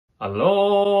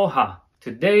Aloha!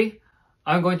 Today,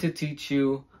 I'm going to teach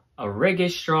you a reggae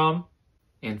strum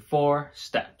in 4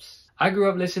 steps. I grew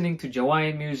up listening to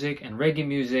Hawaiian music and reggae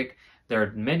music. There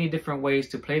are many different ways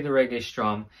to play the reggae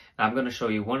strum, and I'm going to show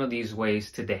you one of these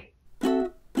ways today.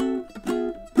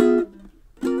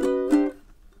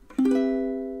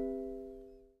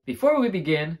 Before we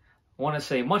begin, I want to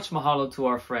say much mahalo to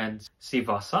our friend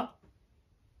Sivasa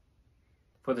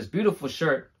for this beautiful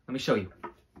shirt. Let me show you.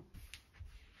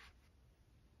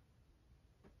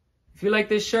 If you like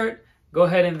this shirt, go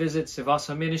ahead and visit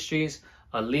Sivasa Ministries.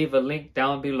 I'll leave a link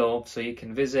down below so you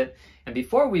can visit. And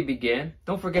before we begin,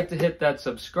 don't forget to hit that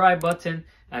subscribe button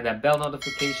and that bell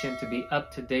notification to be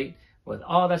up to date with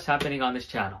all that's happening on this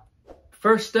channel.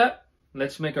 First step,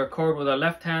 let's make our chord with our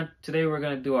left hand. Today we're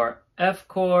going to do our F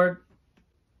chord.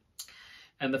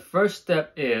 And the first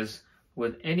step is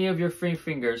with any of your free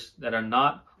fingers that are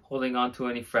not holding on to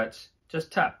any frets,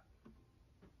 just tap.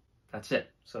 That's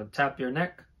it. So tap your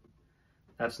neck.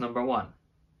 That's number 1.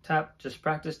 Tap, just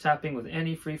practice tapping with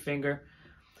any free finger.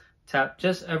 Tap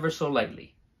just ever so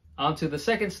lightly. On to the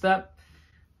second step.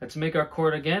 Let's make our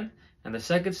chord again. And the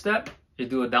second step, you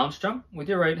do a down strum with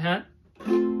your right hand.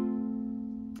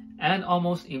 And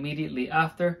almost immediately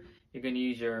after, you're going to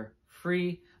use your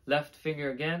free left finger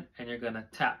again, and you're going to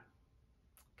tap.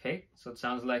 Okay, so it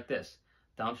sounds like this.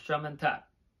 Down strum and tap.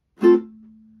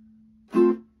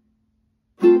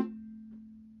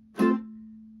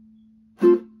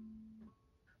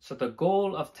 So the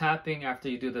goal of tapping after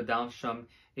you do the down strum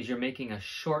is you're making a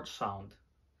short sound.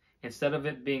 Instead of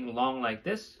it being long like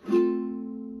this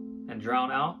and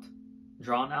drawn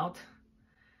out,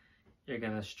 you're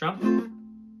going to strum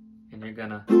and you're going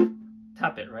to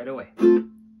tap it right away.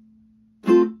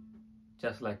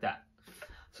 Just like that.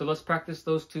 So let's practice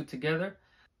those two together.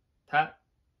 Tap,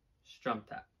 strum,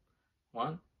 tap.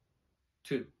 1,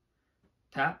 2.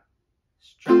 Tap,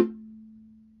 strum,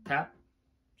 tap,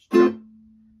 strum.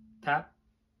 Tap,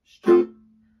 strum,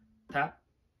 tap,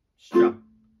 strum,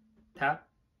 tap,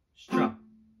 strum.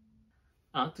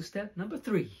 On to step number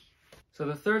 3. So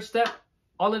the third step,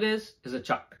 all it is a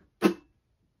chuck.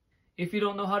 If you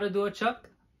don't know how to do a chuck,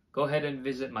 go ahead and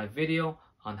visit my video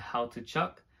on how to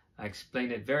chuck. I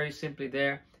explain it very simply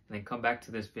there, and then come back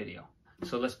to this video.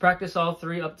 So let's practice all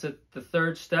 3 up to the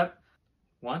third step.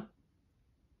 1,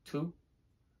 2,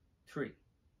 3.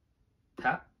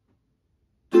 Tap,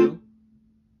 2,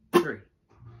 3.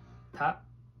 Tap,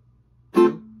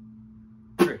 2,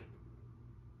 3.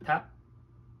 Tap,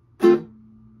 2,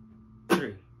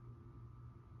 3.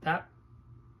 Tap,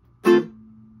 2,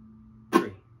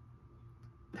 3.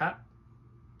 Tap,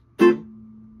 2,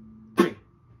 3.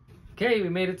 Okay, we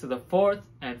made it to the 4th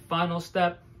and final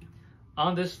step.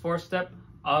 On this 4th step,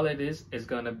 all it is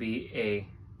going to be a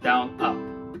down up.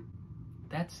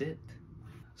 That's it.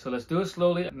 So let's do it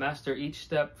slowly. Master each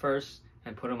step first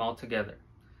and put them all together.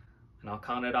 And I'll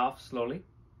count it off slowly.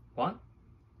 1,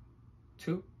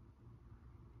 2,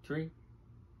 3,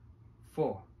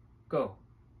 4. Go.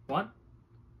 1,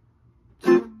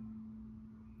 2,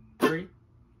 3,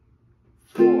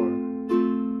 4.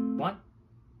 1,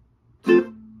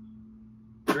 2,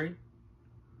 3,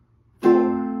 4.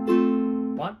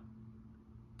 1,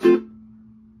 2,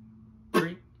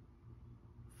 3,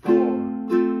 4.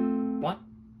 1,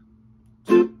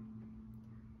 2,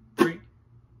 3,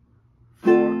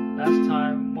 4. Last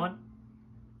time. 1,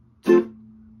 2,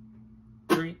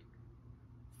 3,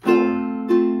 4.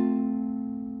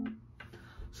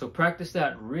 So practice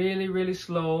that really, really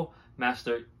slow.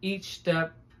 Master each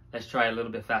step. Let's try a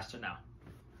little bit faster now.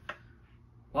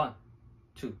 1,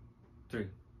 2, 3,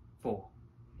 4.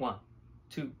 1,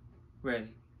 2,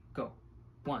 ready, go.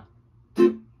 1,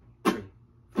 2, 3,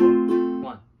 4.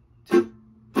 1, 2,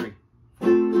 3, 4.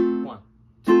 1,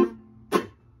 2, 3,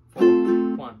 4.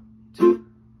 1, 2,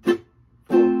 3,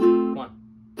 4. 1,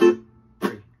 2,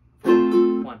 3,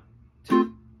 4. 1,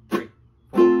 2, 3,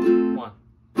 4. 1,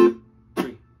 2,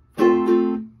 3,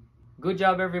 4. Good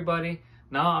job, everybody.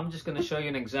 Now I'm just going to show you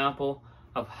an example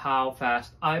of how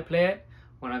fast I play it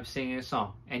when I'm singing a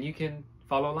song. And you can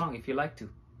follow along if you like to.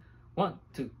 1,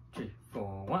 2, 3,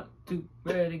 4. 1, 2,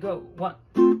 ready, go. 1,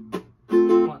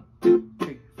 1, 2,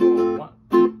 3, 4. 1,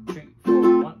 2, 3,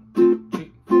 4. 1, 2,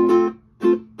 3, 4.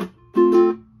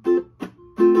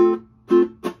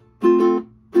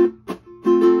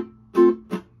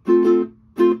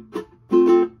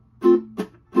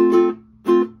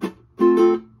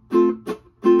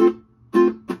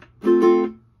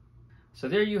 So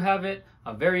there you have it,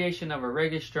 a variation of a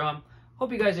reggae strum.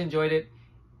 Hope you guys enjoyed it.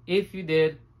 If you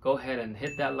did, go ahead and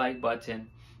hit that like button.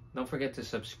 Don't forget to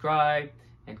subscribe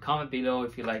and comment below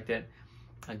if you liked it.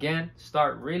 Again,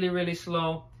 start really, really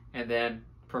slow and then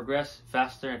progress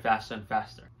faster and faster and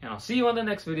faster. And I'll see you on the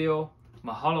next video.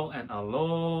 Mahalo and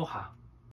aloha.